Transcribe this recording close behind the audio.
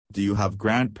Do you have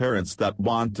grandparents that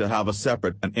want to have a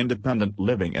separate and independent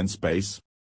living and space?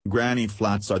 Granny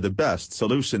flats are the best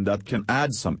solution that can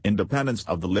add some independence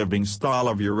of the living style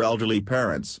of your elderly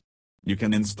parents. You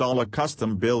can install a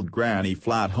custom-built granny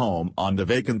flat home on the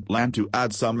vacant land to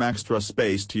add some extra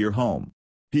space to your home.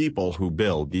 People who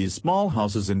build these small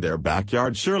houses in their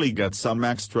backyard surely get some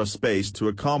extra space to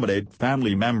accommodate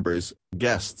family members,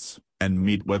 guests, and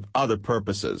meet with other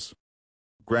purposes.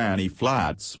 Granny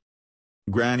flats.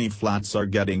 Granny flats are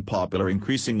getting popular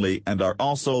increasingly and are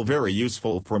also very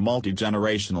useful for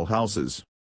multi-generational houses.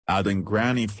 Adding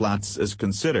granny flats is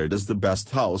considered as the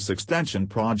best house extension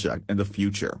project in the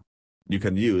future. You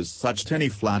can use such tiny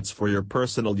flats for your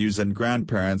personal use and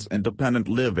grandparents' independent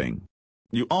living.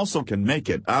 You also can make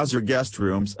it as your guest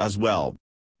rooms as well.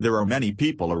 There are many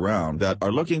people around that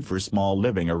are looking for small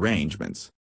living arrangements.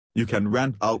 You can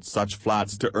rent out such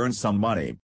flats to earn some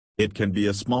money. It can be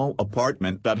a small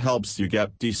apartment that helps you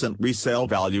get decent resale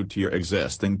value to your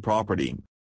existing property.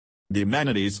 The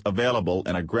amenities available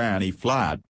in a granny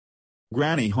flat.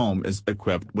 Granny home is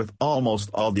equipped with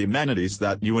almost all the amenities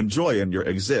that you enjoy in your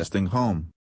existing home.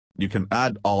 You can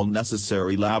add all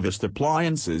necessary lavish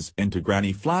appliances into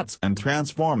granny flats and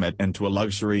transform it into a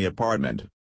luxury apartment.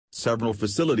 Several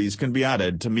facilities can be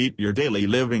added to meet your daily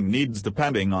living needs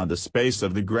depending on the space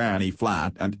of the granny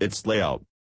flat and its layout.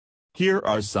 Here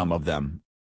are some of them.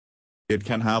 It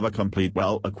can have a complete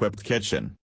well-equipped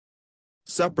kitchen.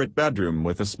 Separate bedroom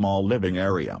with a small living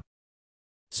area.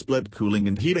 Split cooling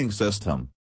and heating system.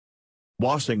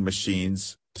 Washing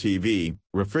machines, TV,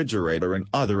 refrigerator and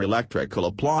other electrical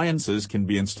appliances can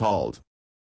be installed.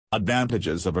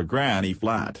 Advantages of a granny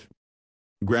flat.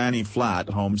 Granny flat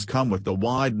homes come with a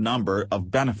wide number of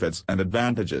benefits and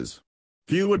advantages.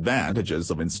 Few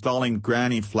advantages of installing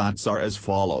granny flats are as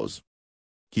follows.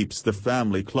 Keeps the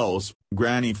family close.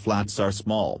 Granny flats are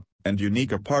small, and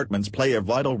unique apartments play a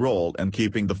vital role in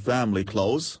keeping the family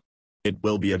close. It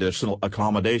will be additional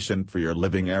accommodation for your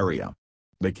living area.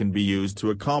 They can be used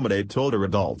to accommodate older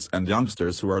adults and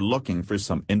youngsters who are looking for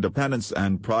some independence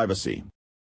and privacy.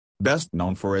 Best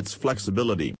known for its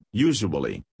flexibility,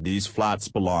 usually, these flats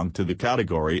belong to the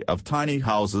category of tiny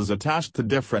houses attached to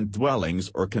different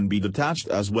dwellings or can be detached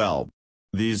as well.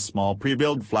 These small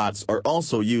pre-built flats are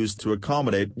also used to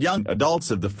accommodate young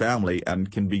adults of the family and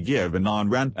can be given on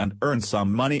rent and earn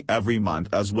some money every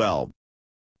month as well.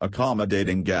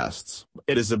 Accommodating guests.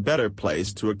 It is a better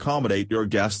place to accommodate your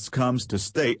guests comes to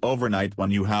stay overnight when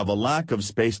you have a lack of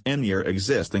space in your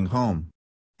existing home.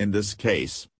 In this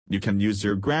case, you can use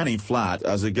your granny flat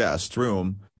as a guest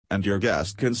room, and your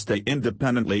guest can stay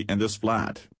independently in this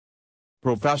flat.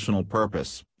 Professional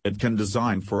purpose. It can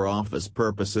design for office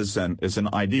purposes and is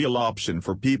an ideal option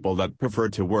for people that prefer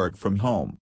to work from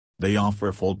home. They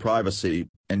offer full privacy,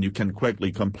 and you can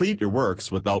quickly complete your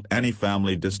works without any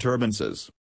family disturbances.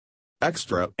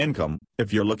 Extra income.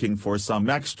 If you're looking for some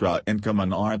extra income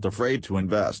and aren't afraid to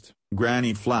invest,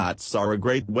 granny flats are a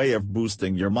great way of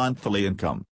boosting your monthly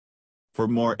income. For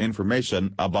more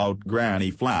information about granny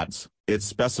flats, its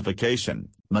specification,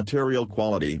 material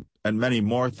quality, and many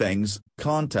more things,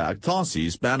 contact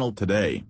Aussie's panel today.